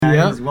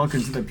guys. Yep.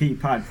 Welcome to the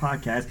PeaPod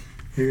podcast.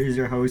 Here is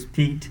your host,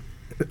 Pete.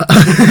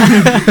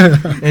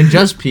 And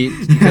just Pete,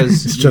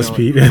 because it's just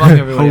Pete. Fuck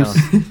everybody else.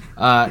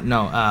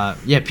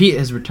 Pete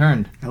has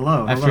returned.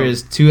 Hello. After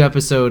his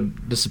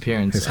 2-episode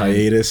disappearance. His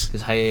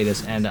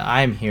hiatus. And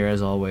I'm here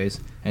as always,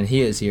 and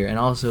he is here, and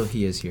also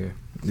he is here.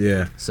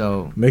 Yeah.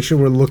 So make sure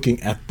we're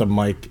looking at the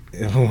mic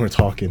when we're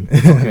talking.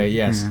 Okay.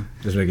 Yes. Yeah.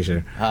 Just making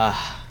sure.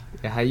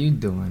 How you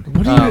doing?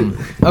 What are you?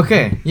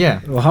 Okay. Yeah.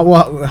 Well,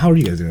 how are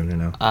you guys doing right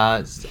now?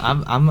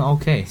 I'm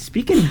okay.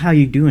 Speaking of how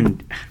you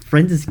doing,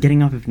 Friends is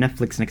getting off of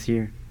Netflix next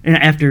year.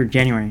 After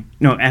January.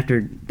 No,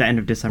 after the end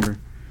of December.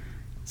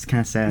 It's kind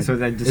of sad. So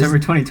that December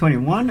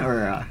 2021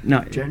 or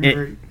no?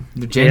 January.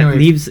 January. It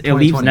leaves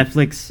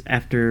Netflix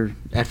after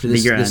the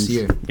year ends.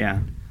 Year. Yeah.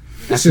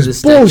 This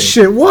is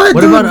bullshit. Decade.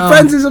 What about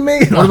Friends is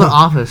amazing. What about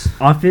Office?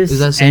 Office is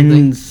that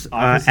ends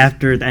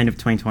after the end of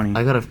 2020.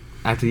 I got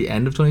after the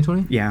end of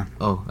 2020. Yeah.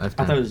 Oh, I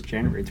thought it was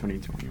January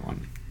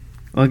 2021.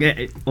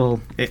 Okay.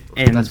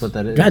 That's what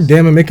that is. God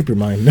damn it! Make up your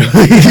mind.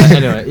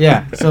 Anyway,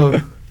 yeah. So,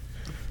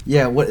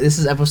 yeah. This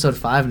is episode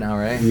 5 now,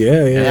 right?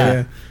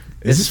 Yeah.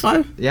 Is this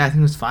 5? Yeah, I think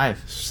it was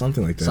 5.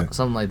 Something like that.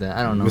 Something like that.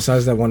 I don't know.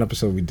 Besides that one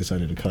episode we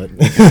decided to cut.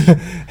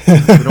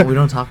 we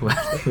don't talk about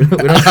it. We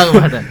don't talk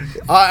about that.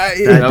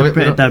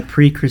 The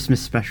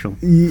pre-Christmas special.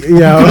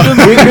 Yeah.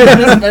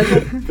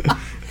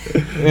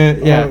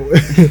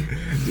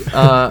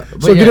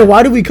 So,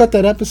 why did we cut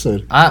that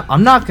episode?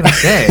 I'm not gonna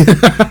say.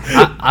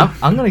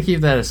 I'm gonna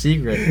keep that a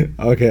secret.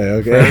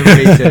 Okay. For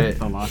everybody to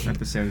the lost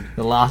episode.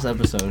 The lost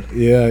episode.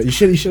 Yeah, you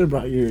should have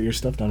brought your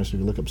stuff down so we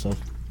could look up stuff.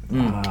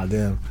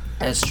 Damn.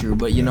 That's true,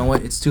 but you know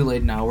what? It's too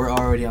late now. We're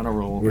already on a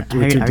roll. I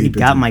already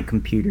got my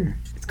computer.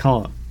 It's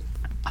called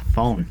a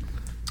phone.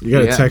 You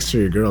gotta text to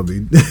your girl,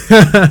 dude.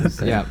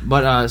 Yeah,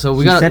 but so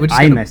we got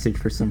iMessage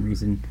for some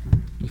reason.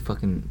 You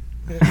fucking.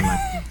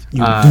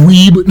 You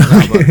dweeb.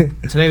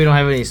 No, today we don't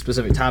have any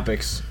specific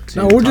topics.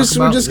 We're just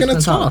gonna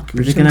talk.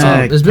 We're just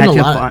gonna. There's been a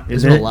lot.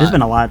 There's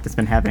been a lot that's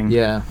been happening.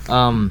 Yeah.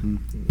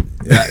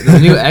 The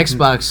new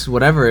Xbox,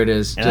 whatever it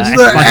is, just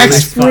the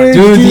X-Fridge,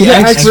 dude.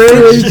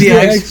 The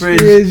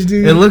X-Fridge,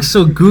 dude. It looks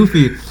so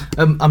goofy.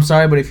 I'm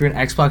sorry, but if you're an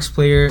Xbox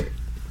player,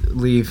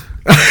 leave.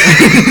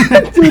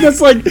 Dude,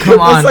 that's like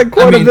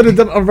quite a bit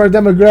of our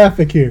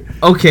demographic here.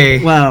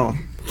 Okay. Well.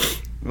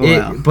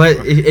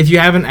 But if you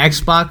have an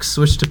Xbox,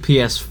 switch to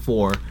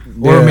PS4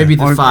 or maybe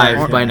the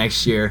 5 by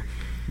next year.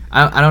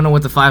 I don't know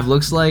what the 5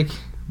 looks like.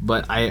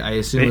 But I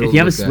assume if you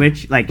have a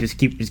Switch, just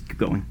keep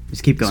going.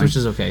 Just keep going. Switch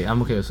is okay. I'm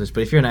okay with Switch.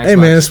 But if you're an Xbox, hey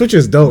man, the Switch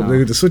is dope,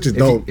 dude. The Switch is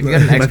dope. If you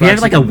have an Xbox, if you have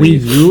like a Wii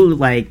U,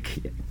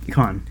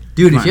 come on.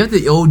 Dude, if you have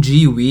the OG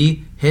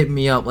Wii, hit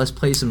me up. Let's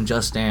play some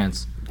Just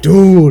Dance.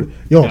 Dude,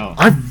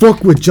 I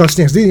fuck with Just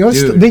Dance.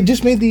 Dude, they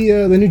just made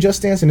the new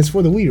Just Dance, and it's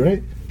for the Wii,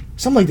 right?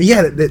 Something like that.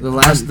 Yeah.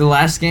 The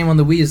last game on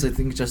the Wii is I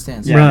think Just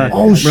Dance. Yeah.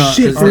 Oh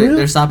shit! For real?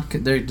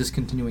 They're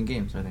discontinuing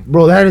games. I think.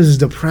 Bro, that is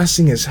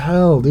depressing as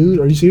hell, dude.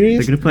 Are you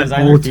serious? They're gonna put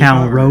Old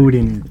Town Road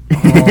in.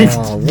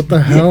 Oh, what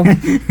the hell?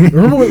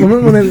 remember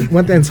when they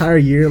went the entire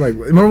year?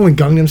 Remember when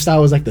Gangnam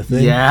Style was like the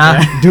thing?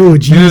 Yeah.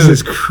 Dude,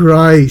 Jesus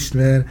Christ,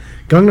 man.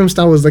 Gangnam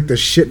Style was like the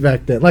shit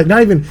back then.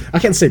 Not even. I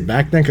can't say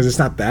back then because it's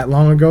not that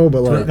long ago.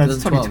 But that's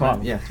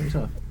 2012. Yeah,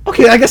 2012.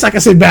 Okay, I guess I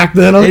can say back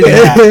then.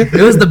 Okay.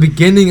 It was the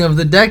beginning of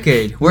the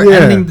decade. We're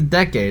ending the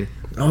decade.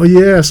 Oh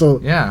yeah, so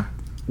yeah.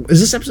 Is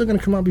this episode gonna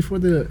come out before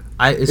the?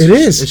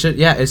 It should.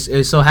 Yeah.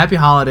 It's so happy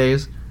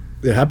holidays.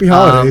 Yeah, happy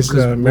holidays.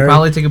 We'll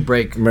probably take a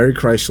break. Merry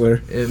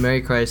Chrysler.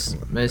 Merry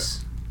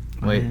Christmas.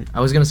 Wait, I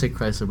was gonna say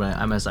Chrysler, but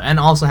I messed up. And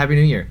also Happy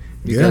New Year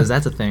because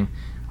that's a thing.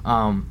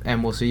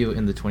 And we'll see you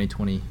in the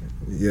 2020.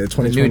 Yeah,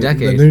 2020. The new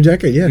decade. The new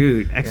decade. Yeah.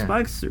 Dude,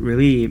 Xbox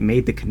really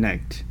made the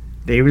connect.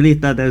 They really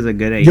thought that was a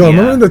good idea. Yo,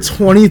 remember the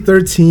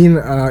 2013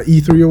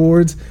 E3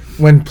 awards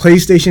when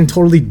PlayStation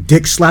totally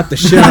dick slapped the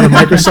shit out of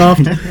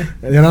Microsoft?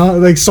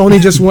 Sony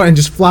just went and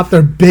just flopped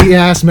their big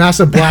ass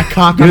massive black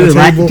cock on the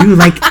table.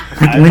 Like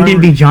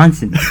Lyndon B.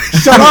 Johnson.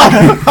 Shut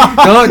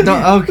up!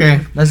 don't, okay,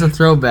 that's a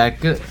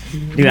throwback. Dude,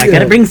 I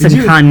gotta bring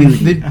some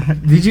continuity.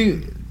 Do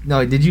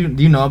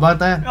you know about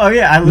that? Oh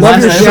yeah, I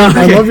love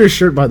your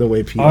shirt, by the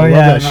way, Pete.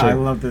 I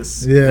love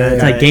this. Yeah,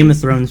 it's like Game of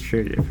Thrones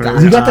shirt. You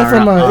got that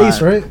from Ace,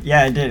 right?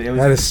 Yeah, I did.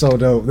 That is so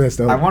dope. That's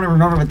dope. I want to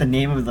remember what the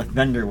name of the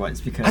vendor was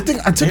because I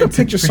think I took a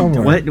picture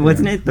somewhere.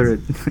 Wasn't it the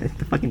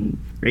fucking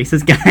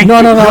racist guy?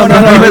 No.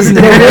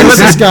 It was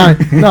this guy.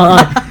 No.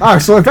 All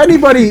right. So if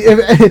anybody,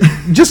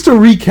 just to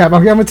recap, okay,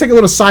 I'm gonna take a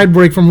little side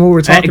break from what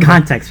we're talking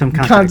about.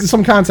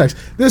 Some context.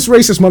 This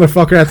racist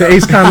motherfucker at the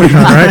Ace Comic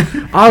Con, right?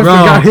 I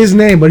forgot his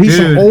name, but he's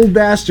some old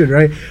bastard,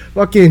 right?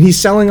 Fucking, he's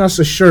selling us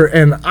a shirt,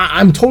 and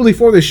I'm totally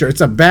for this shirt.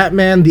 It's a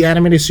Batman the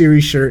Animated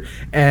Series shirt,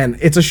 and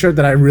it's a shirt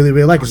that I really,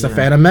 really like. It's the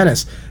Phantom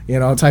Menace,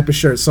 type of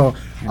shirt. So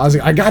I was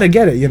like, I gotta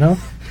get it,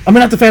 I mean,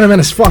 not the Phantom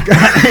Menace. Fuck.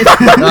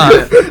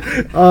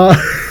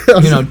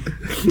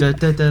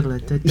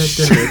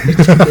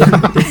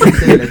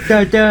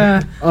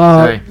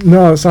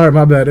 No, sorry,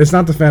 my bad. It's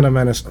not the Phantom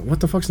Menace. What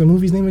the fuck's the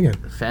movie's name again?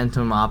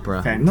 Phantom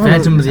Opera.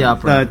 Phantom of the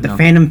Opera. The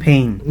Phantom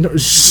Pain. No,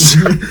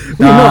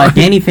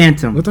 Danny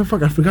Phantom. What the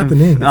fuck? I forgot the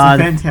name.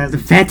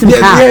 The Phantom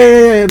Path.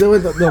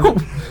 Yeah.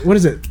 What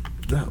is it?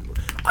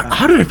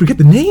 How did I forget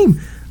the name?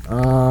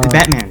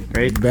 Batman,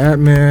 right?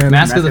 Batman.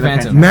 Mask of the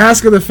Phantom.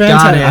 Mask of the Phantom.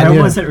 Got it. I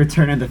almost said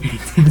Return of the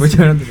Phantom.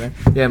 Return of the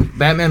Phantom. Yeah,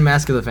 Batman,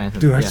 Mask of the Phantom.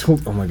 Dude,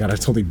 oh my god, I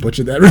totally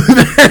butchered that really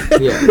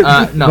bad.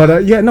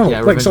 Yeah, no.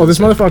 But like, so this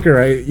motherfucker,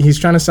 right? He's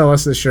trying to sell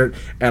us this shirt,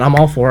 and I'm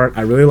all for it.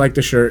 I really like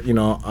the shirt.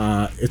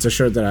 It's a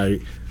shirt that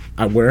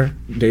I wear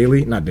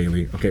daily, not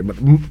daily, okay, but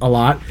a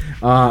lot.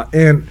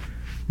 And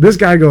this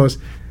guy goes,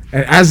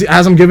 and as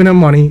I'm giving him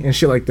money and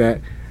shit like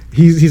that,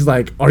 he's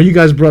like, "Are you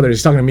guys brothers?"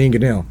 He's talking to me and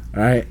Gadil, all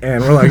right?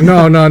 And we're like,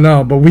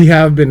 no, but we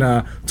have been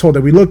told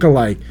that we look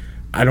alike.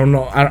 I don't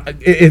know.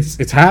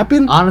 It's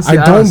happened. Honestly,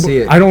 I don't see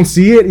it. I don't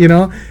see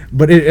it,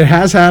 but it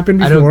has happened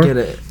before. I don't get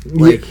it.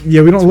 Like,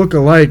 yeah, we don't look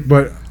alike,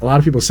 but a lot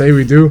of people say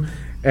we do.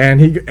 And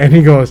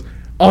he goes,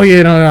 "Oh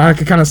yeah, no, I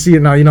can kind of see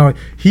it now.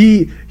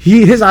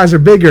 His eyes are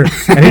bigger,"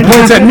 and he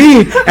points at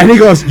me and he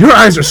goes, "Your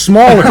eyes are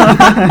smaller."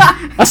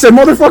 I said,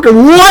 "Motherfucker,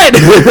 what?"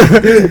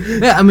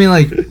 Yeah, I mean,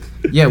 like,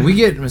 yeah, we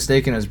get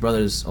mistaken as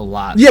brothers a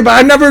lot. Yeah, but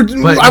I've never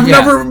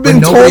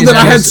been told that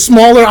I had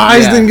smaller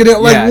eyes than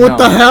Gadil. Like, what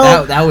the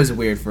hell? That was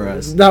weird for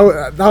us.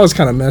 That was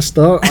kind of messed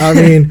up. I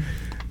mean,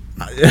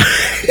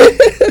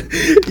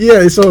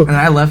 yeah. So and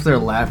I left there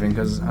laughing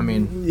because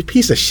you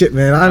piece of shit,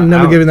 man. I'm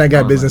never giving that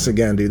guy business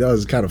again, dude. That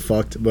was kind of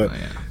fucked. But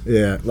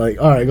yeah, like,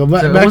 all right, go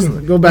back to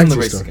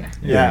your story.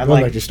 Yeah, go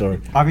back to your story.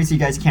 Obviously,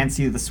 you guys can't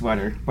see the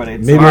sweater, but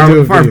it's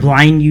for our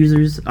blind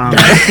users.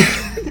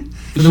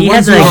 He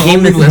has a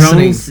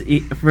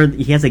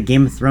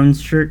Game of Thrones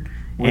shirt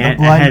with the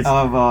blood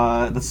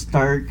of the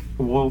Stark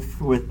wolf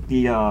with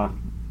the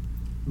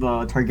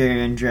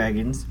Targaryen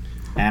dragons,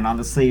 and on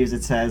the sleeves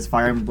it says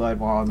Fire and Blood,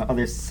 while on the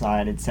other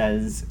side it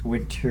says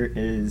Winter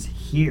is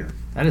here.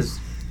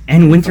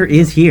 And winter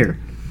is here.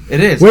 It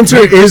is. Winter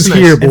is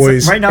here,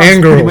 boys right now, and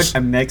it's girls. Pretty much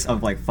a mix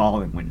of like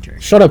fall and winter.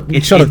 Shut up!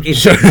 It's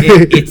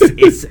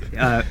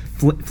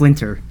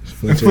Flinter.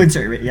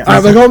 Flinter, yeah. All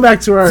right, we're going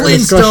back to our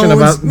discussion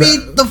about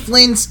meet the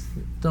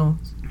Flintstones.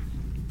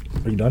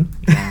 Are you done?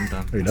 Yeah, I'm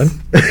done. Are you done?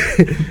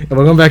 And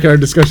we're going back to our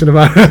discussion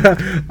about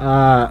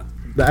the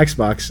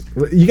Xbox.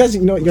 You guys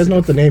know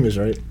what the name is,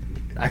 right?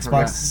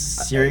 Xbox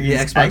Series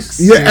X.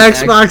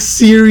 Xbox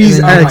Series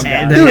X. The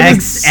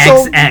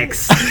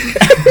XXX.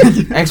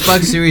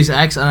 Xbox Series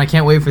X, and I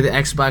can't wait for the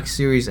Xbox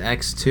Series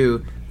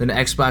X2. Then the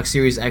Xbox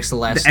Series X, the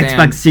last stand.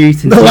 Xbox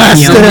Series the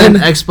last stand.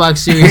 Xbox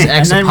Series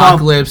X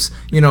Apocalypse.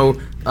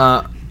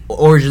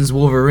 Origins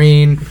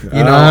Wolverine. All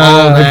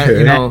that.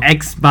 Okay.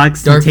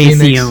 Xbox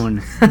Tentacion.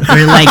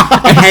 Where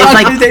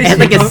it has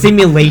like a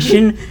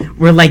simulation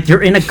where like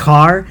you're in a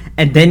car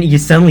and then you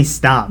suddenly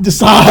stop. Just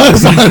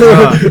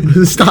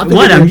stop.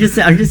 What? I'm just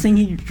saying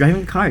you're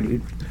driving a car,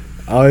 dude.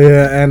 Oh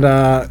yeah, and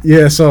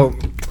so.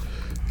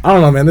 I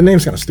don't know, man. The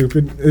name's kind of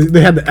stupid. They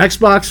had the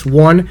Xbox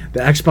One, the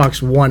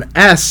Xbox One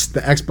S,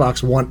 the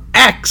Xbox One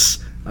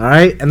X, all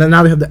right? And then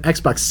now they have the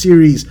Xbox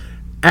Series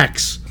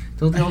X.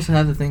 Don't they also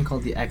have the thing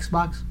called the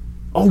Xbox?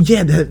 Oh,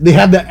 yeah, they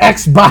have the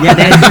Xbox. Yeah,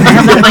 they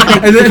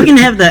have can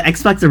have the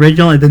Xbox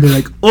original, and then they're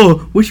like,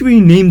 oh, what should we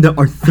name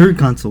our third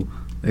console?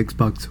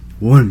 Xbox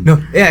One.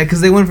 No, yeah,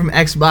 because they went from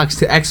Xbox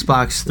to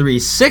Xbox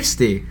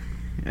 360.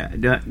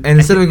 And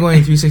instead of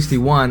going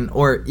 361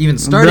 or even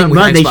starting with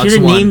Xbox they should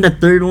have One, named the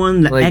third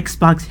one the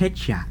Xbox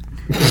Headshot.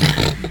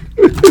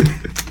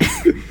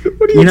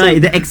 What do you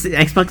the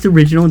Xbox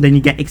original, then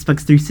you get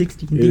Xbox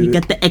 360, and then you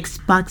get the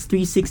Xbox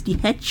 360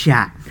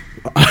 Headshot.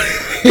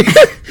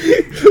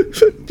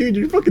 Dude,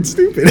 you're fucking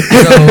stupid.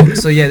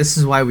 So yeah, this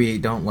is why we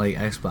don't like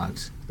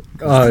Xbox.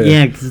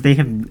 Yeah, because they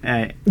have.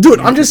 Dude,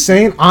 I'm just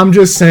saying.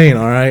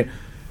 All right.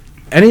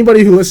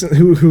 Anybody who listens,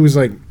 who's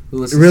like.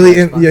 Who's really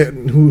into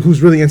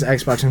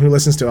Xbox and who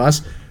listens to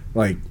us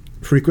like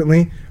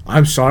frequently,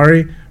 I'm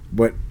sorry,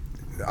 but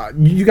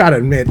you gotta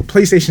admit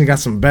PlayStation got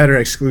some better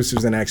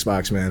exclusives than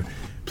Xbox, man.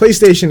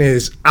 PlayStation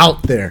is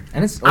out there,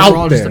 and it's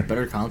overall just a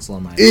better console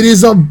in my opinion. It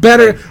is a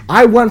better.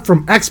 I went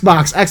from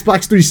Xbox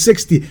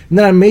 360, and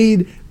then I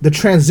made the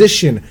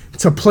transition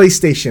to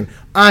PlayStation.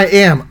 I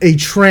am a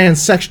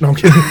transsexual.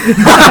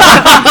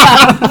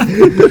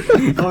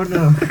 No, oh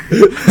no.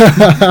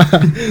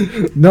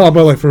 No,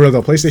 but like for real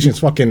though, PlayStation's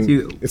fucking.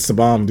 Dude, it's the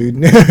bomb, dude.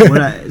 What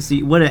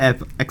did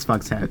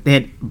Xbox have? They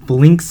had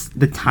Blinks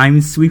the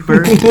Time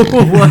Sweeper.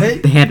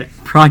 What? They had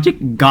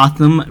Project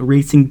Gotham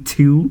Racing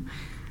 2.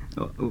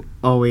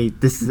 Oh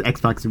wait, this is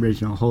Xbox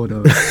original. Hold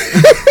on.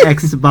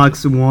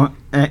 Xbox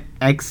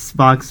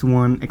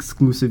One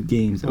exclusive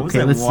games. What was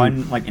that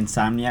one like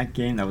Insomniac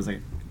game that was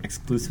like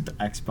exclusive to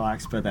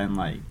Xbox, but then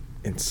like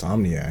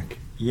Insomniac?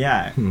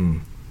 Yeah.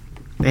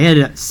 They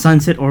had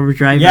Sunset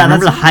Overdrive. Yeah,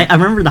 I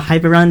remember the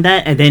hype around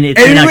that, and then it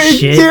turned out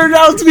shit. It turned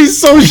out to be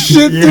so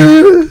shit,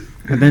 dude.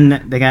 And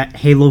then they got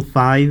Halo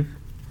 5,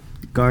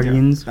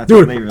 Guardians. Yeah,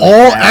 dude,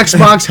 all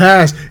Xbox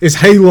has is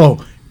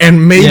Halo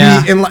and maybe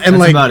and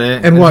like about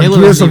it. And what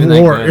Gears of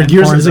War?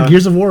 Is it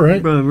Gears of War,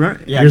 right? Bro,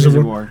 yeah, Gears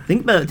of War.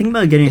 Think about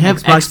getting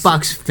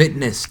Xbox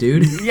Fitness,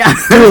 dude. Yeah.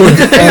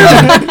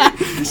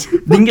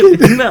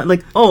 think about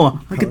like,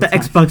 oh, I get the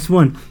Xbox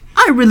One.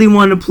 I really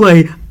want to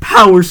play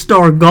Power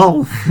Star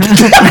Golf.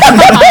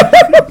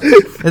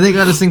 I think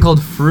got this thing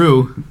called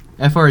Fru.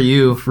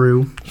 F-R-U.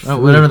 Fru. Oh,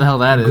 whatever the hell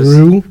that is.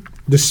 Gru.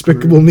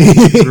 Despicable Me.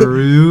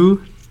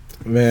 Fru.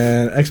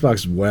 Man, Xbox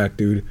is whack,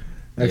 dude.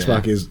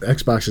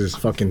 Xbox is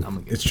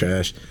fucking, it's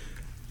trash.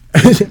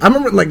 I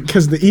remember, like,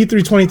 because the E3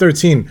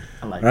 2013,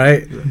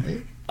 right?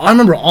 I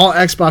remember all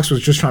Xbox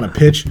was just trying to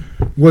pitch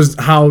was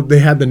how they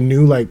had the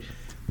new, like,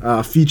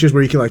 features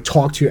where you can, like,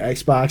 talk to your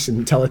Xbox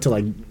and tell it to,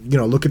 like, you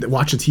know,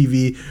 watch the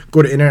TV,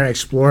 go to Internet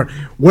Explorer.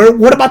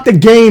 What about the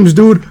games,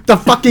 dude? The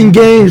fucking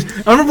games.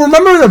 I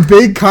remember the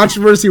big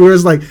controversy where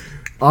it's like,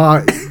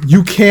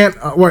 you can't,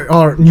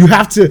 or you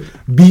have to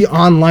be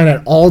online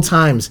at all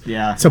times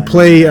to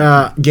play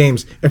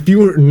games. If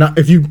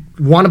you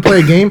want to play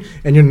a game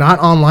and you're not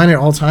online at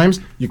all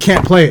times, you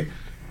can't play it.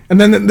 And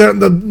then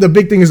the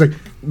big thing is like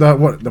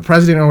the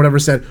president or whatever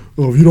said,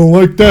 oh, if you don't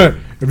like that,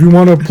 if you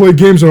want to play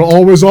games that are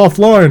always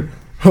offline,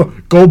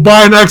 go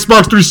buy an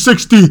Xbox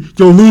 360,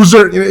 you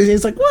loser.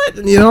 It's like, what?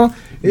 You know,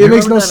 it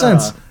makes no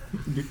sense.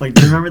 Like,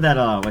 do you remember that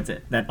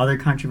that other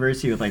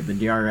controversy with like the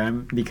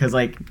DRM? Because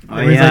like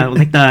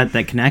like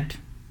the Kinect,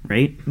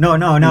 right? No.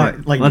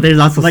 Like, well, there's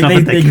also like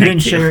stuff they couldn't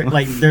share.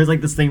 Like, there's like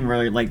this thing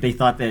where like they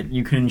thought that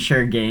you couldn't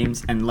share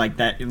games, and like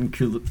that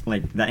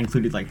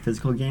included like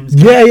physical games.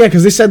 Yeah,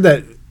 because they said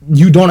that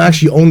you don't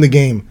actually own the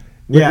game.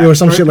 Yeah, or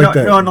some shit like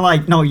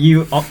that. No,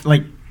 you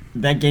like.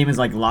 That game is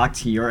like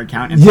locked to your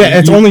account. And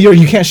it's only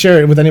you can't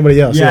share it with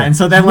anybody else. Yeah, and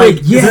so then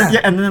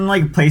and then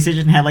like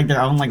PlayStation had like their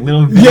own like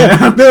little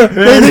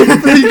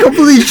they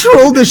completely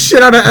trolled the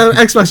shit out of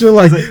Xbox. They're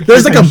like,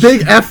 there's like a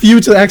big FU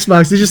to the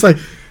Xbox. They're just like,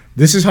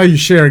 this is how you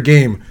share a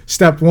game.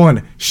 Step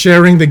 1,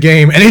 sharing the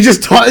game, and he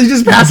just passes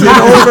it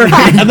over,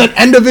 and then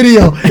end the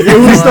video. It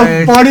was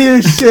the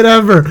funniest shit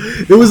ever.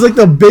 It was like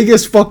the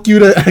biggest fuck you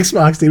to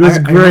Xbox. Dude. It was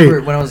great. I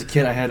remember when I was a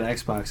kid, I had an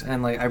Xbox,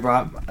 and like I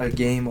brought a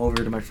game over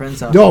to my friend's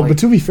house. But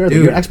to be fair,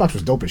 your Xbox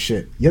was dope as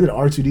shit. You had the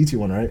R2D2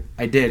 one, right?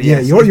 I did. Yeah,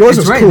 yours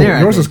was right cool. There,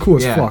 yours was cool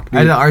as fuck. Dude.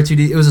 I had the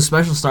R2D. It was a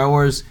special Star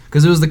Wars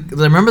because it was I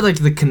remember like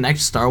the Kinect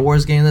Star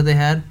Wars game that they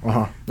had.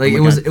 Like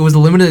it was a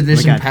limited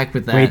edition pack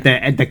with that. Wait,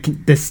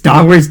 the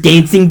Star Wars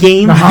dancing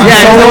game?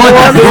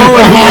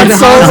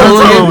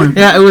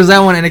 Yeah, it was that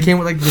one, and it came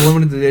with like the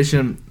limited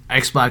edition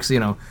Xbox, you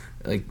know,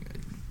 like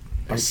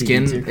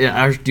skin,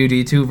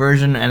 R2D2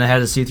 version, and it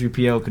had a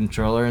C3PO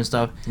controller and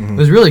stuff. It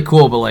was really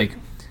cool, but like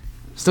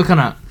still kind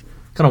of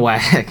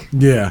whack.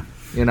 Yeah,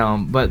 you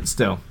know, but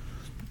still.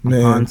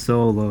 Man. I'm Han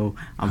Solo.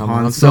 I'm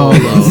Han Solo.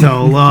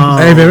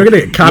 Hey man, we're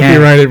gonna get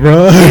copyrighted,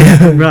 bro.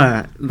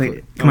 Bro,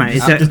 like, come on.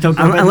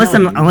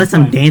 Unless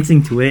I'm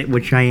dancing to it,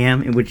 which I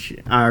am, and which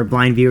our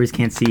blind viewers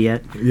can't see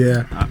yet.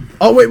 Yeah.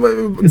 Wait.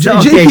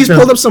 JP's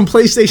pulled up some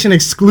PlayStation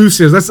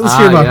exclusives. Let's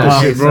hear about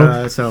this shit,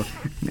 bro. So,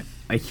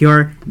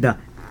 here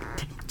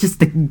just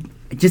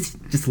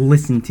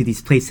listen to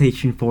these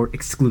PlayStation 4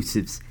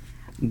 exclusives.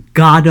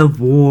 God of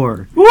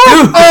War,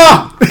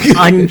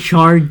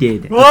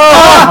 Uncharted,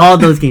 all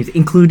those games,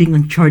 including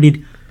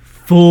Uncharted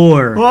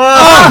 4,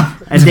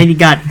 and then you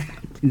got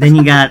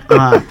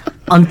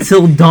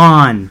Until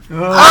Dawn.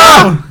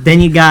 Then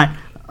you got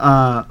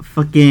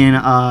fucking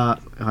hold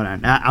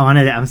on,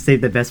 I'm save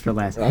the best for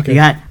last. Okay. You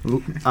got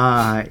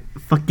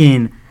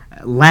fucking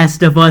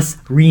Last of Us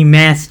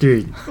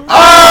Remastered,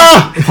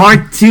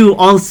 Part 2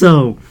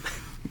 also.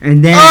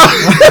 And then,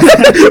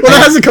 it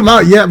hasn't come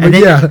out yet, but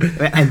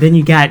and then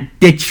you got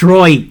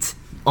Detroit.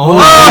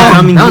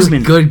 That was a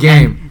good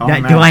game.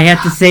 Do I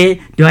have to say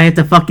it? Do I have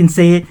to fucking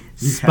say it?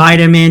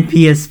 Spider-Man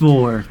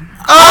PS4.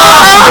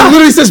 It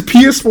literally says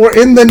PS4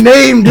 in the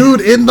name,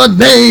 dude. In the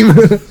name.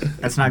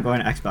 That's not going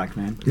to Xbox,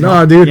 man.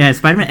 No, dude. Yeah,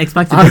 Spider-Man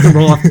Xbox, it doesn't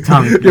roll off the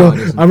tongue.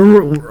 I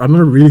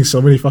remember reading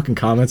so many fucking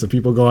comments of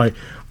people going,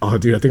 "Oh,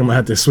 dude, I think I'm gonna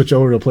have to switch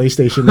over to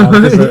PlayStation now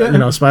because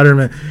of,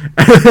 Spider-Man."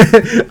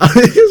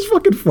 It's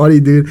fucking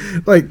funny, dude.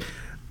 Like,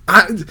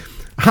 how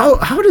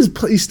does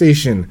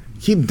PlayStation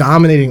keep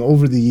dominating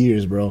over the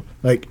years, bro?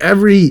 Like not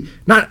every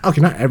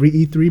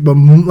E3, but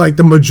like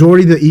the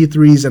majority of the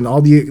E3s and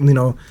all the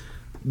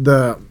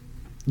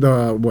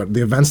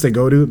the events they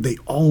go to, they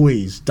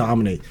always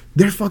dominate.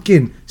 Their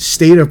fucking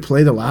State of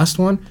Play, the last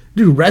one,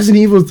 dude,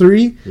 Resident Evil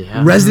 3,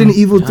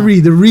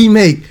 the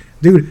remake,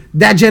 dude,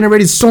 that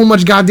generated so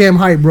much goddamn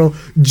hype, bro.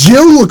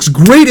 Jill looks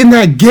great in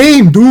that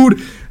game,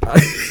 dude.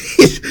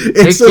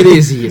 Take it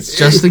easy. It's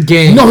just a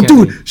game. No,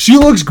 dude, she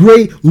looks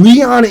great.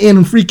 Leon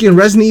in freaking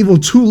Resident Evil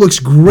 2 looks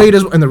great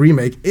as well. In the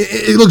remake,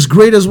 it looks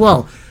great as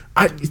well.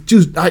 I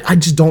just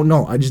don't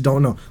know.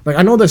 Like,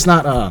 I know that's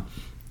not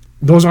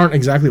those aren't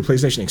exactly a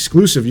PlayStation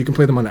exclusive. You can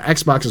play them on the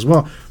Xbox as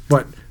well.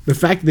 But the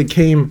fact that they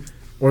came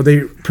or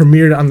they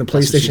premiered on the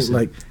PlayStation,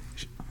 like,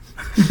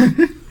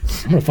 I'm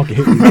gonna fucking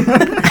hit you.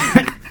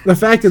 The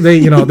fact that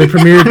they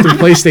premiered through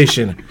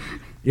PlayStation,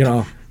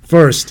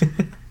 first,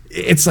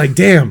 it's like,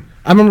 damn.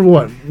 I remember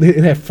what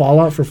it had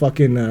Fallout for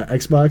fucking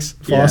Xbox.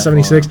 Fallout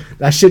 76. Fallout.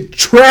 That shit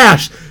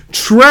trash,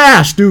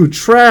 dude,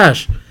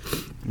 trash.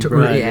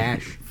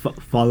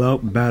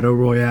 Fallout Battle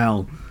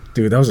Royale.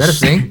 Dude, that was a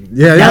thing.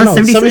 Yeah, no,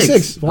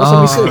 76.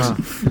 Fallout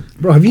 76.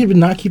 Bro, have you been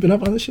not keeping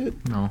up on this shit?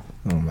 No.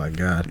 Oh my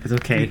god. It's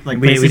okay. Like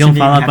we don't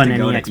follow up on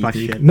any Xbox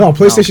shit. No,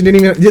 PlayStation didn't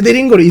even. They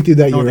didn't go to E3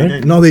 that year, right?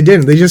 Didn't. No, they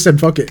didn't. They just said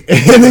fuck it,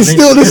 and they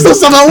still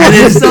somehow won.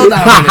 They're still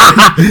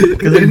not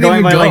because they're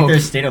going by like their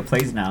state of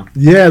plays now.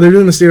 Yeah, they're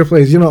doing the state of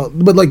plays,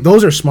 but like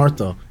those are smart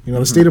though.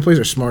 The state of plays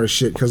are smart as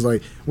shit because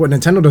like what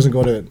Nintendo doesn't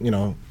go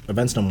to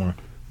events no more.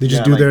 They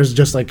just do theirs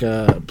just like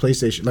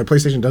PlayStation. Like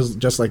PlayStation does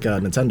just like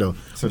Nintendo.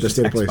 So just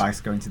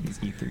Xbox going to these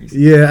E3s.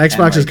 Yeah,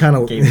 Xbox is kind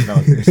of. Game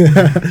developers.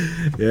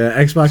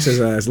 Yeah, Xbox is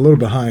a little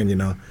behind.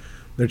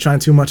 They're trying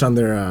too much on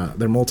their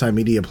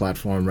multimedia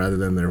platform rather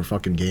than their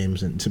fucking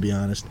games. And to be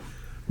honest,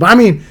 but I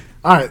mean,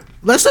 all right,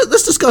 let's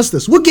discuss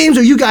this. What games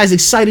are you guys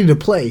excited to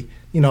play?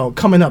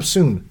 Coming up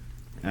soon.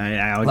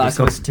 Last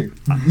of Us 2.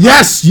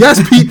 Yes,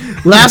 Pete.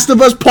 Last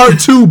of Us Part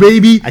 2,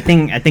 baby. I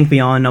think we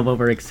all know what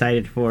we're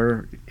excited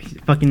for.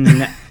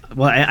 Fucking.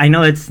 Well, I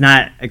know it's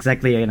not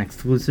exactly an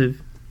exclusive,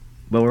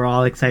 but we're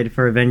all excited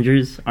for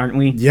Avengers, aren't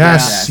we?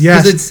 Yes.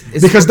 It's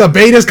because the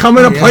beta's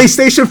coming to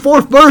PlayStation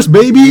 4 first,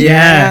 baby.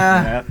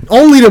 Yeah.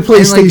 Only to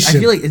PlayStation. I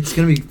feel like it's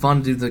gonna be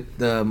fun to do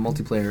the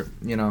multiplayer.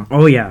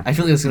 Oh yeah. I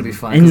feel like it's gonna be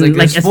fun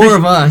because there's 4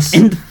 of us.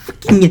 And the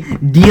fucking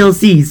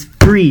DLC's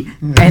free.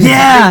 And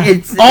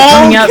it's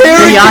all coming out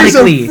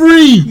periodically.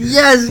 Free.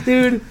 Yes,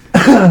 dude.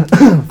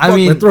 I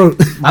mean,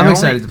 I'm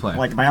excited to play.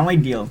 Like my only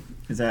deal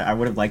is that I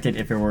would have liked it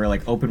if it were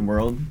like open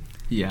world.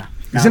 Yeah.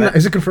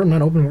 Is it confirmed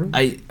not open world?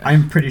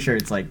 I'm pretty sure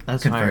it's like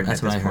that's confirmed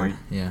that's at what this I heard. point.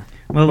 Yeah.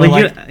 Well, but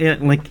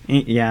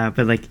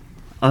like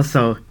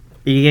also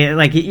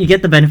you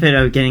get the benefit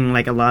of getting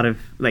like a lot of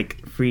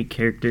like free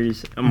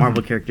characters,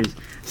 Marvel characters.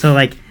 So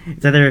like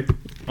it's either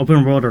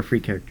open world or free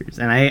characters,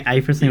 and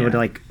I personally would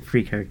like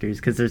free characters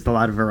because there's a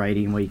lot of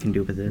variety in what you can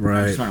do with it.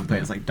 Right. I just want to play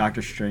as like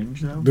Doctor Strange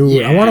though.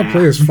 Dude, I want to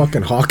play as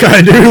fucking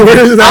Hawkeye, dude.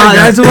 Where's that guy?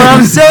 That's what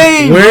I'm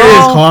saying. Where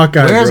is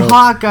Hawkeye? Where's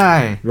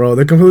Hawkeye? Bro,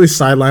 they completely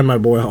sidelined my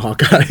boy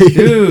Hawkeye.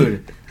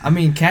 Dude, I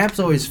mean, Cap's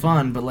always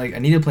fun, but like I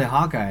need to play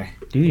Hawkeye.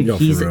 Dude,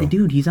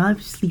 he's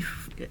obviously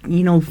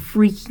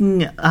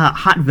freaking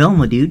hot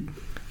Velma, dude.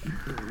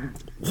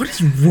 What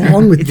is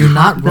wrong with you? You're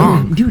not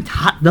wrong, dude.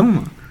 Hot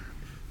Velma.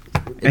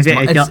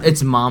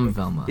 It's Mom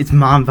Velma. It's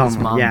Mom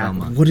Velma.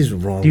 Velma. What is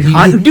wrong?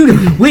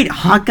 Dude, wait,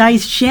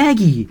 Hawkeye's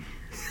Shaggy.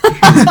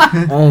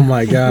 Oh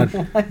my god.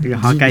 Dude,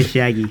 Hawkeye's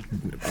Shaggy.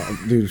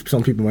 Dude,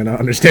 some people might not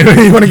understand.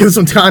 You want to give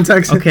some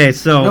context? Okay,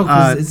 so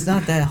it's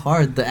not that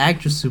hard. The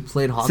actress who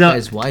played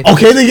Hawkeye's wife.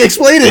 Okay, then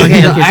explain it.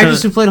 Okay, the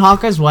actress who played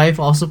Hawkeye's wife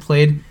also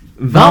played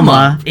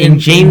Velma in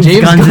James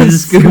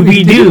Gunn's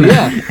Scooby Doo.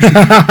 Yeah.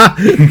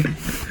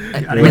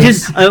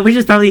 Which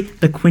is probably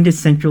the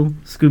quintessential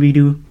Scooby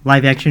Doo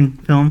live action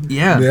film.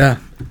 Yeah.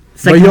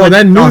 But yo,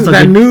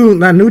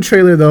 that new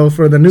trailer though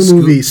for the new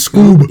movie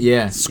Scoob.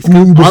 Yeah.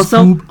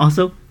 Scoob.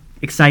 Also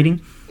exciting.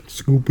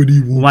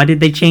 Scoopity. Why did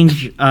they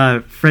change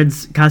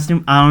Fred's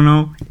costume? I don't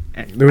know.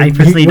 I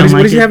personally don't like it.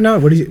 What does he have now?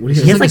 He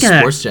has like a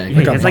sports jacket.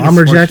 Like a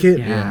bomber jacket?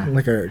 Yeah.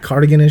 Like a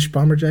cardigan-ish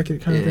bomber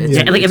jacket kind of thing?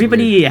 Yeah, like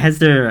everybody has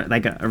their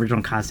like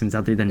original costumes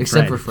other than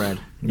Except for Fred.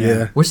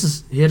 Yeah.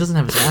 He doesn't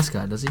have his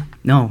ascot, does he?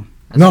 No.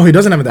 No, he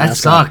doesn't have the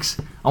ascot. That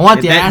sucks. I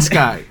want the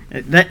ascot.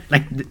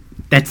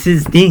 That's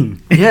his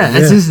thing. Yeah,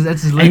 that's his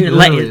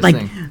literally his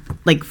thing.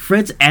 Like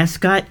Fred's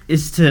ascot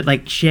is to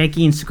like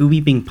Shaggy and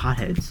Scooby being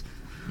potheads.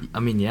 I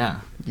mean,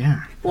 yeah.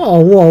 Yeah.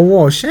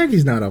 Whoa.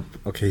 Shaggy's not a...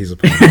 Okay, he's a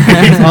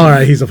pothead. All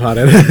right, he's a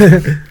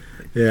pothead.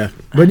 Yeah.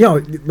 But,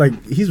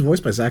 like, he's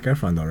voiced by Zac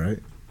Efron, though, right?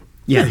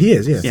 Yeah, he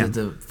is, yeah. Is it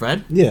the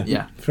Fred? Yeah.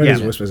 Yeah. Fred is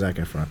voiced by Zac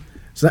Efron.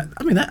 So,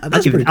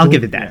 that's pretty cool. I'll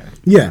give it that.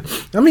 Yeah.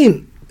 I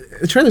mean,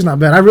 the trailer's not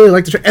bad. I really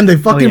like the trailer. And they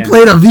fucking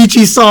played a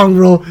Avicii song,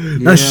 bro.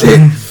 That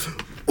shit...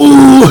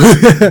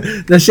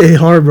 Ooh! That shit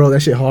hard, bro. That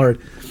shit hard.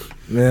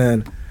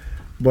 Man...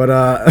 But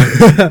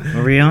what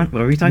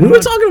were we talking about? We were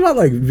talking about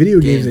like video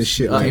games and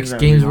shit.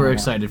 Games we're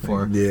excited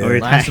for. Yeah.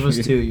 Last of Us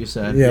 2, you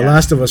said. Yeah,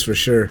 Last of Us for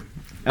sure.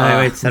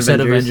 You said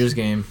Avengers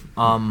game.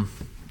 What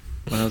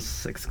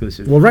else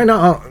exclusive? Well, right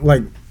now,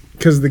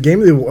 because the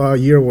Game of the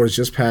Year Awards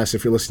just passed.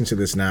 If you're listening to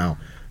this now,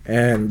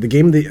 and the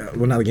Game of the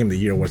not the Game of the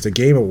Year Awards, the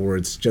Game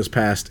Awards just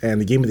passed,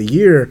 and the Game of the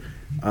Year,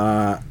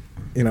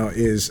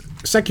 is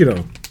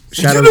Sekiro.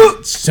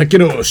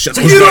 Sekiro.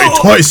 Shadows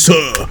Die Twice.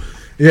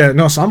 Yeah,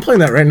 no, so I'm playing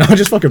that right now. I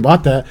just fucking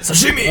bought that.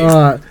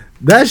 Sashimi!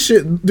 That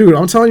shit, dude,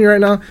 I'm telling you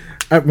right now,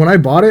 when I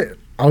bought it,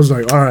 I was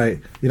like, all right,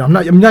 I'm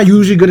not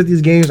usually good at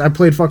these games. I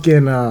played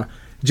fucking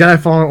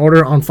Jedi Fallen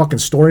Order on fucking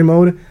story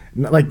mode,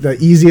 like the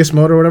easiest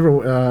mode or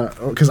whatever,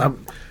 because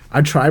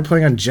I tried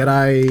playing on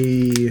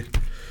Jedi...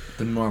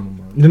 The normal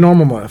mode. The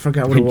normal mode. I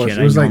forgot what it was.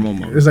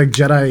 Jedi It was like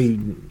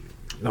Jedi...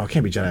 No, it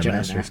can't be Jedi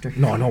Master.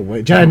 No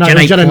way. Jedi Knight.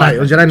 Jedi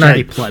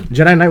Knight.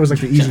 Jedi Knight was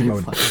like the easy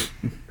mode,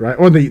 right?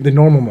 Or the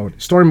normal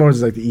mode. Story mode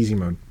is like the easy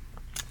mode.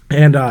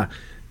 And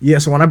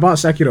so when I bought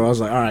Sekiro, I was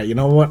like, all right, you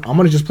know what? I'm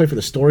gonna just play for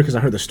the story because I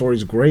heard the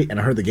story's great and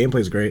I heard the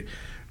gameplay's great,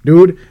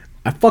 dude.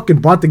 I fucking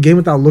bought the game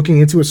without looking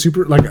into it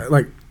super like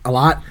a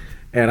lot.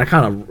 And I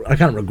kind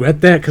of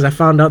regret that because I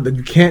found out that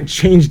you can't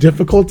change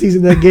difficulties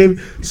in that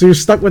game, so you're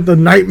stuck with the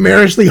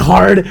nightmarishly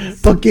hard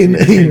fucking.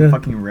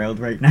 Fucking railed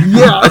right now.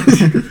 Yeah,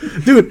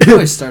 dude. You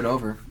always start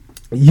over.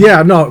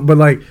 Yeah, no, but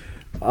like,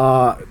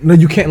 no,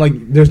 you can't like.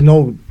 There's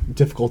no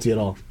difficulty at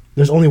all.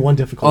 There's only one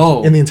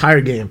difficulty in the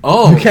entire game.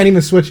 Oh, you can't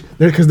even switch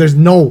there because there's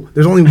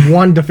only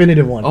one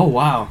definitive one. Oh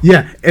wow.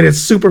 Yeah, and it's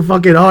super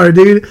fucking hard,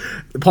 dude.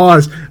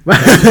 Pause.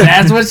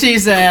 That's what she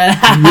said.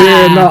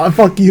 Yeah, no,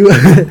 fuck you.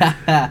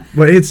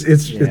 But it's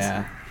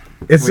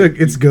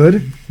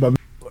good. But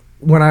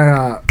when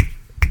I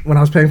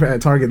was paying for it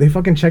at Target, they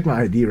fucking checked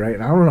my ID, right?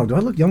 And I don't know. Do I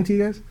look young to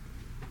you guys?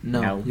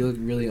 No. You look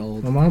really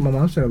old. My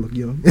mom said I look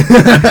young.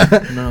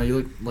 No, you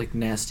look like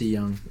nasty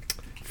young.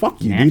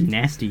 Fuck you, dude.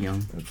 Nasty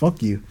young.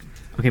 Fuck you.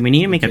 Okay, we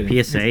need to make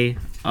a PSA.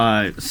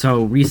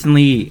 So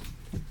recently,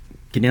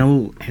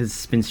 Ganil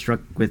has been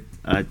struck with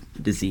a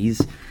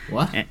disease.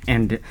 What?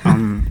 And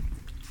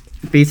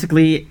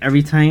basically,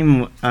 every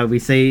time we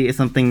say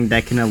something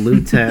that can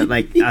allude to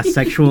like a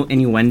sexual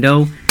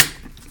innuendo,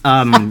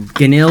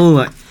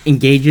 Ganil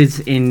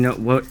engages in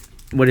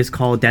what is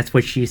called "that's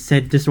what she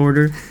said"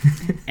 disorder,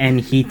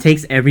 and he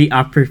takes every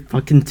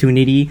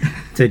opportunity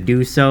to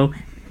do so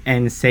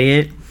and say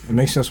it. It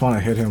makes us want to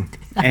hit him.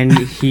 And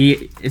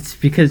it's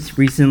because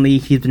recently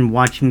he's been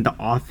watching The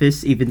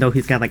Office, even though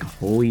he's got like a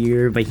whole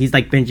year, but he's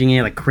like binging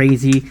it like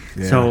crazy.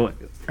 Yeah. So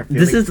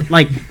this is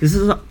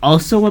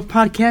also a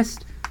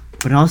podcast,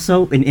 but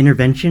also an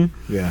intervention.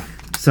 Yeah.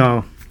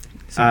 So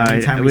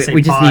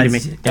we just need to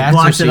make. That's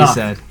what she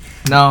said.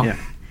 No. Yeah.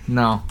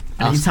 No.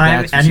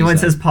 Anytime anyone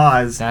says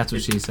pause, that's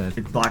what she said.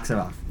 It blocks it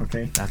off.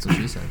 Okay. That's what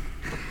she said.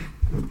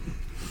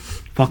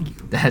 Fuck you.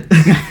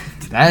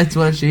 That's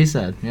what she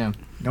said. Yeah.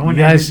 No one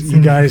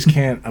you guys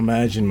can't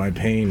imagine my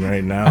pain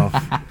right now.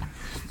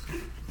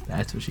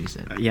 That's what she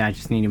said. Yeah, I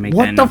just need to make.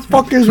 What the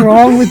fuck is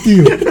wrong with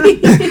you?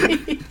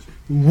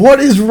 What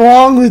is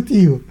wrong with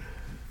you?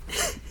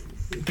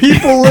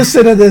 People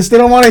listen to this. They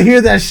don't want to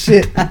hear that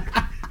shit.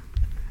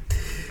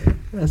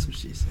 That's what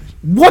she said.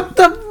 What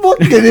the fuck,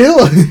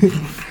 Ganil?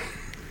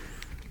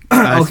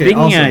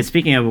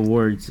 Speaking of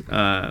awards,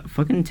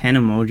 fucking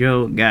Tana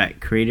Mojo got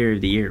Creator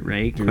of the Year,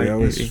 right? Dude, that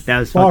was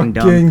fucking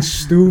dumb. Fucking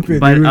stupid,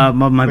 but dude.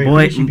 my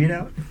boy, she beat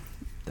out?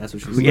 That's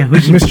what she said. Yeah,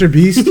 Mr.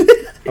 Beast.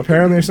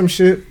 Apparently, there's some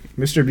shit.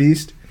 Mr.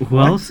 Beast. Who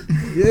else?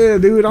 Yeah,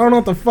 dude. I don't know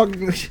what the fuck.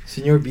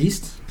 Senor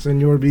Beast.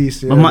 Senor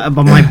Beast. Yeah.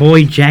 But my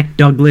boy Jack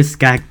Douglas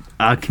got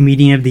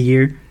Comedian of the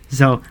Year,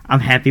 so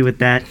I'm happy with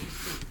that.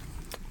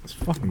 It's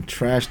fucking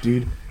trash,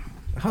 dude.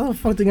 How the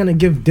fuck they gonna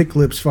give Dick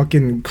Lips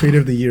fucking Creator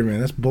of the Year, man?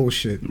 That's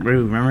bullshit.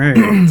 Remember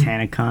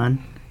TanaCon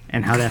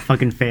and how that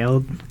fucking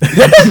failed?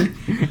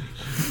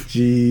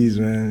 Jeez,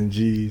 man,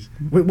 jeez.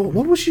 Wait,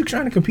 what was she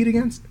trying to compete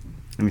against?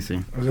 Let me see.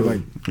 Was it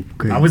like?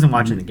 I wasn't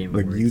watching the game.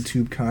 Like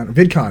YouTube Con,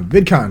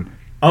 VidCon.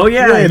 Oh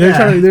yeah. They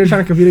were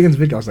trying to compete against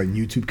VidCon. I was like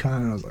YouTube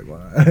Con. I was like,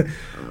 what?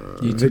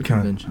 YouTube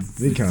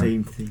VidCon.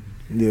 Same thing.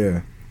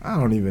 Yeah. I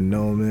don't even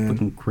know, man.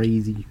 Fucking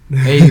crazy.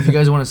 Hey, if you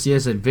guys want to see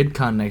us at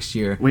VidCon next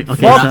year,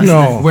 fuck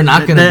no. We're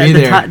not gonna be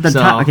there.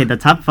 The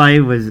top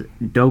 5 was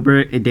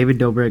David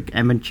Dobrik,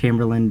 Emma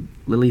Chamberlain,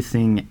 Lily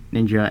Singh,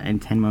 Ninja, and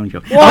Ten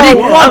Mojo. I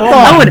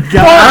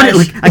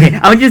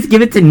would just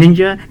give it to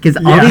Ninja because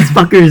all these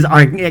fuckers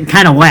are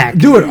kind of whack.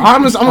 Dude,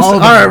 I'm all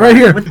right, right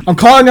here. I'm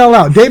calling y'all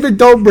out. David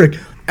Dobrik,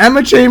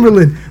 Emma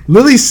Chamberlain,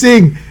 Lily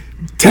Singh,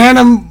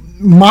 Tana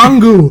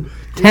Mongoose.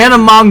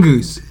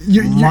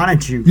 You're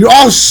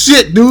all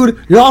shit, dude.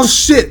 You're all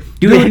shit.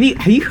 Dude,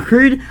 have you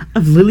heard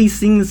of Lily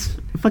Singh's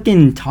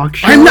fucking talk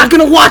show? I'm not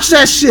gonna watch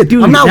that shit,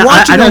 dude. I'm not watching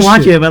that shit. I don't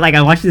watch it, but like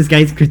I watched this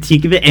guy's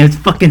critique of it, and it's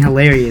fucking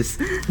hilarious.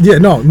 Yeah,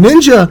 no,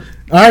 Ninja.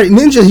 All right,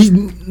 Ninja. He's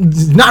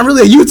not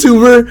really a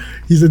YouTuber.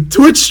 He's a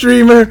Twitch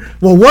streamer.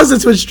 Well, was a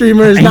Twitch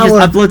streamer. And he just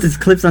uploads his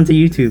clips onto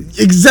YouTube.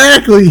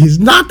 Exactly. He's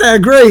not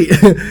that great.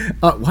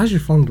 Why is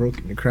your phone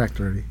broken? It cracked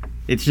already.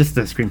 It's just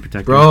a screen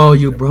protector. Bro,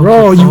 you broke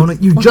the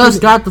phone. You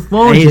just got the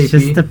phone, hey, JP. It's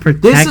just a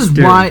protector. This is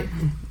why.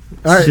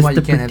 All right, why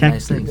you can't have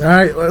nice things. All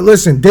right,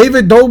 listen,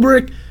 David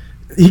Dobrik,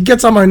 he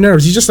gets on my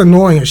nerves. He's just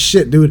annoying as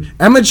shit, dude.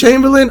 Emma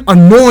Chamberlain,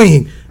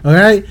 annoying. All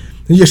right,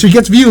 yeah, she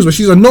gets views, but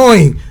she's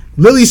annoying.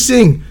 Lily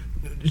Singh,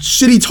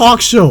 shitty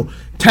talk show.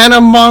 Tana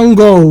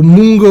Mongoose.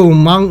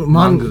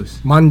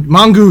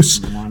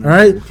 All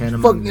right,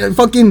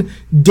 fucking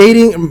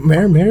dating.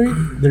 Married?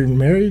 They're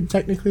married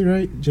technically,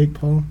 right? Jake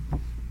Paul.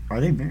 Are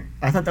they married?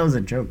 I thought that was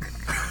a joke.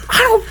 I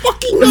don't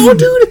fucking know,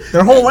 dude.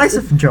 Their whole life's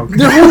a joke.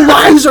 Their whole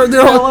lives are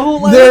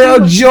they're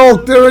a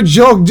joke. They're a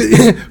joke.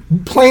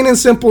 Plain and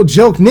simple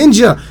joke.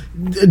 Ninja,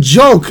 a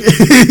joke.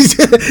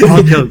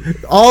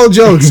 All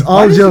jokes.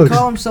 Why does he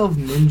call himself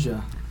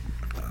Ninja?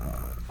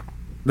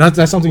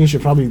 That's something you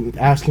should probably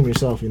ask him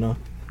yourself. You know.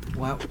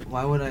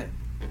 Why would I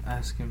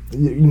ask him?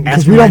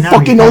 Because we don't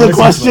fucking know the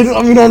question.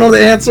 We don't know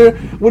the answer.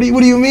 What do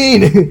you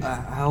mean?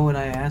 How would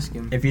I ask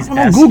him? If he's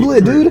Google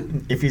it,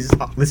 dude. If he's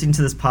listening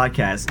to this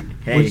podcast,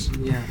 hey,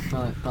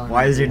 Probably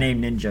why is your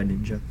name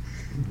Ninja?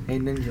 Hey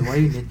Ninja, why are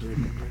you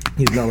Ninja?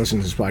 He's not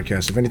listening to this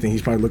podcast. If anything,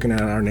 he's probably looking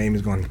at our name.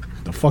 He's going,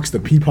 "The fuck's the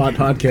PeaPod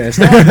podcast?"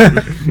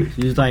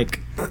 He's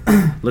like,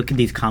 "Look at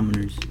these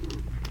commoners."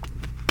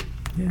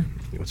 Yeah.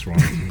 What's wrong?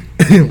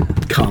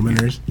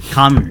 Commoners.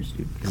 Commoners,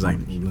 dude. He's like,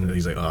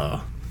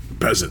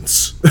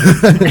 peasants.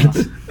 Yeah.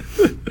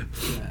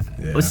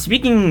 Well,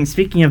 speaking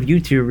of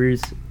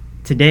YouTubers,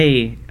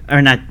 today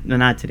or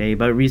not today,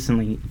 but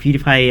recently,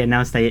 PewDiePie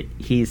announced that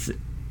he's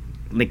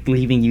like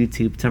leaving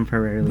YouTube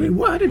temporarily. Wait,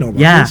 what? I didn't know about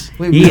this.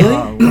 Wait,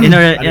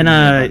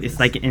 really? It's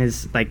like in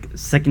his like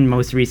second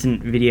most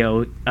recent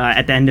video.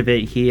 At the end of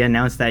it, he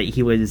announced that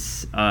he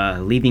was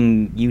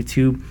leaving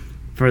YouTube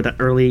for the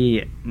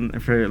early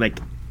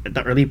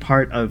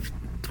part of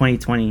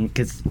 2020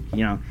 because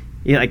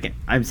like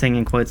I'm saying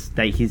in quotes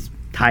that he's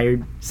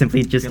tired,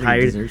 simply just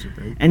tired,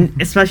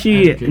 and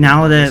especially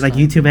now that like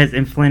YouTube has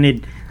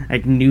implemented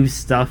like new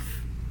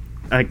stuff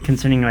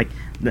concerning like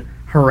the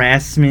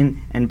harassment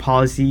and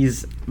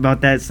policies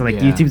about that. So like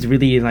YouTube's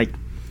really like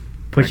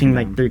pushing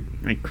like their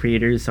like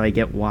creators. So I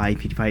get why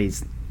PewDiePie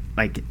is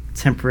like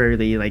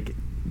temporarily like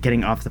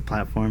getting off the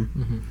platform.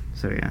 Mm-hmm.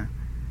 So yeah.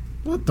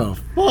 What the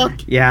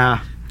fuck?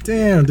 Yeah.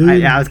 Damn,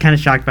 dude. I was kind of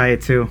shocked by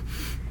it too,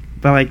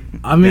 but like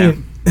I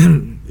mean,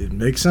 it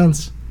makes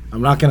sense.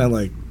 I'm not gonna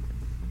like,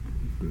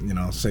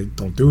 say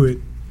don't do it.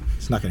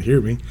 It's not gonna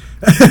hear me.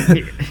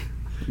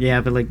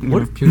 Yeah, but like,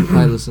 what if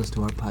PewDiePie listens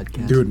to our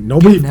podcast? Dude,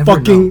 nobody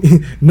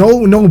fucking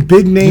no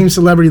big name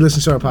celebrity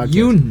listens to our podcast.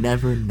 You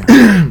never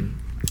know.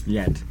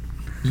 Yet.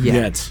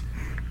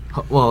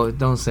 Well,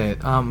 don't say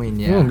it. I mean,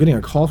 yeah. Oh, I'm getting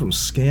a call from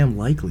Scam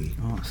Likely.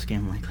 Oh,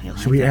 Scam Likely.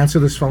 Should we answer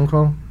this phone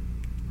call?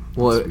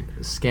 Well,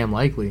 Scam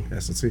Likely.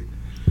 Yes, let's see.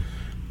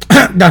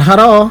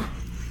 Hello.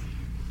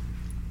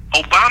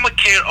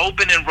 Obamacare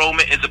open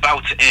enrollment is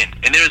about to end,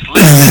 and there's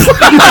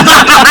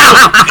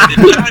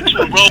literally time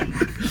to enroll.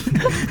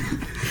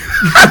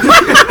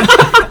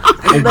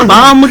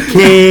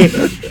 Obamacare.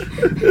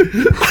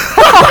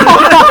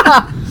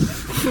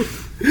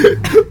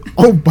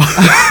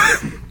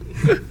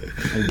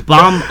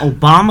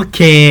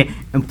 Obamacare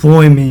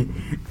employment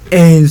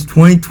ends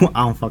 2020.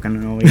 I don't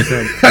fucking know what he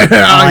said.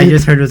 All I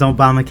just heard was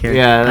Obamacare.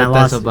 Yeah,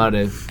 that's about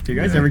it. Do you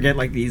guys ever get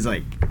like these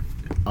like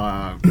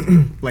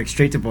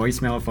straight to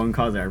voicemail phone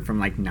calls that are from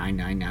like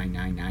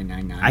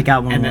 9999999? I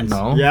got one. And then,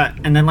 once. Yeah,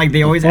 and then like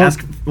they always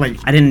ask like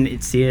I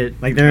didn't see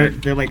it. Like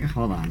they're like,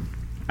 hold on.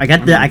 I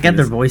got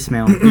their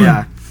voicemail.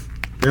 Yeah,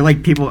 they're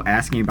like people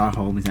asking about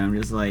homes, and I'm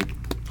just like,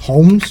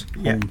 Homes?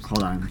 Yeah,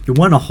 hold on. You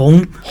want a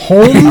home?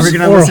 Homes? Are we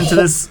gonna listen to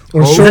this?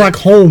 Or Sherlock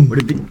Holmes?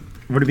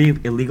 Would it be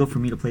illegal for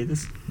me to play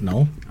this?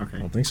 No. Okay. I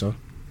don't think so.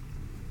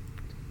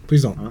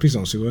 Please don't. Please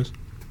don't sue us.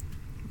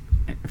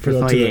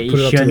 Brandon, I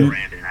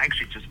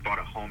actually just bought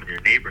a home in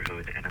your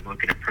neighborhood, and I'm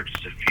looking to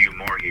purchase a few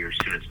more here as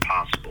soon as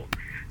possible.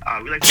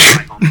 We like to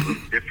buy homes a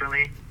little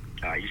differently.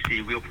 You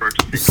see, we'll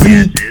purchase it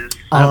as is.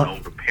 No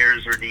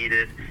repairs are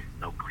needed.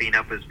 No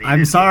cleanup is needed.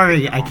 I'm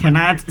sorry, I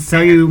cannot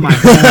sell you my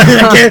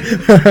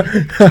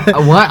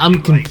home. What?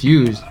 I'm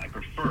confused. I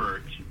prefer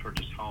to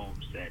purchase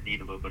homes that need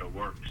a little bit of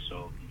work.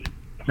 So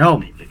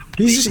no,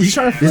 he's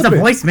trying to flip. It's a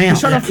voicemail. He's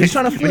trying to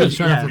flip.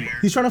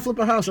 He's trying to flip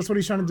a house. That's what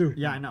he's trying to do.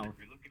 Yeah, I know.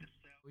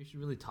 We should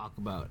really talk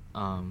about.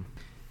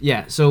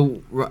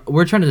 So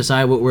we're trying to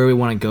decide where we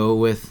want to go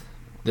with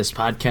this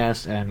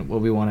podcast and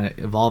what we want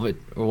to evolve it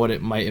or what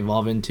it might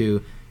evolve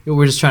into.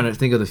 We're just trying to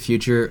think of the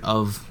future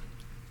of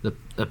the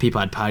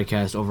PeaPod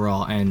podcast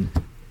overall and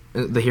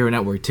the Hero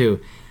Network too.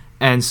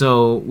 And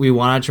so we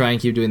want to try and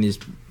keep doing these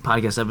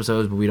podcast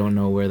episodes, but we don't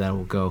know where that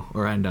will go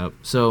or end up.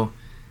 So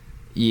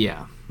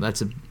yeah,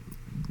 that's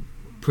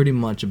pretty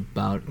much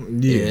about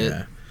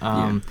it.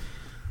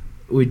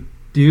 We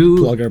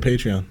do plug our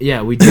Patreon.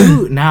 Yeah, we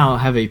do now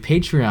have a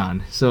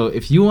Patreon. So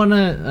if you want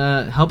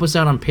to help us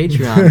out on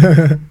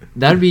Patreon,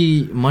 that'd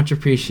be much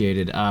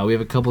appreciated. We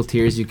have a couple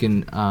tiers you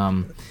can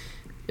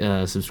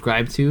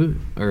subscribe to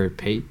or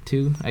pay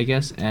to, I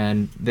guess,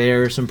 and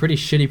there are some pretty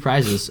shitty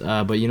prizes.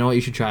 But you know what?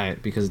 You should try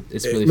it because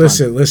it's really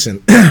fun.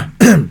 Listen.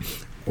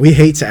 We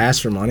hate to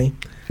ask for money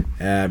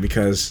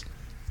because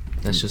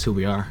that's just who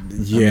we are.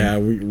 Yeah,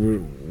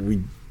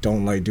 we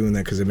don't like doing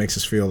that because it makes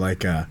us feel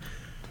like.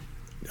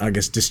 I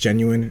guess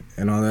disgenuine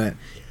and all that.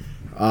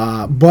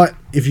 But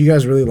if you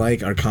guys really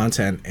like our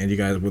content and you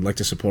guys would like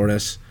to support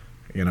us,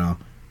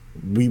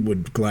 we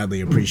would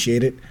gladly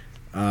appreciate it.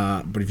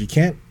 But if you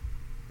can't,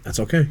 that's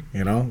okay.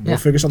 We'll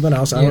figure something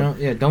else out.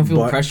 Don't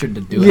feel pressured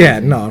to do it. Yeah,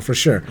 no, for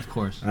sure. Of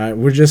course.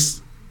 We're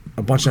just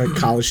a bunch of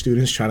college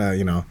students trying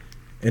to,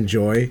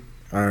 enjoy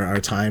our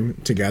time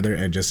together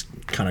and just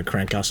kind of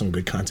crank out some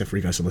good content for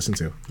you guys to listen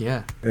to.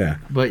 Yeah. Yeah.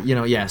 But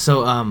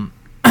so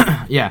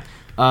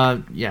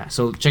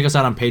so check us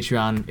out on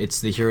Patreon.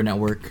 It's the Hero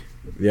Network.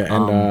 Yeah,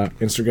 and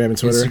Instagram and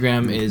Twitter.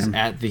 Instagram is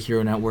at the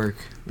Hero Network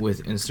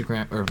with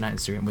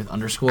with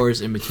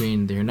underscores in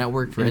between the Hero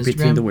Network for Instagram.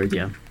 Between the words,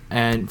 yeah.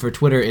 And for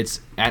Twitter,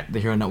 it's at the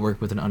Hero Network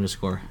with an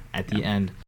underscore at the end.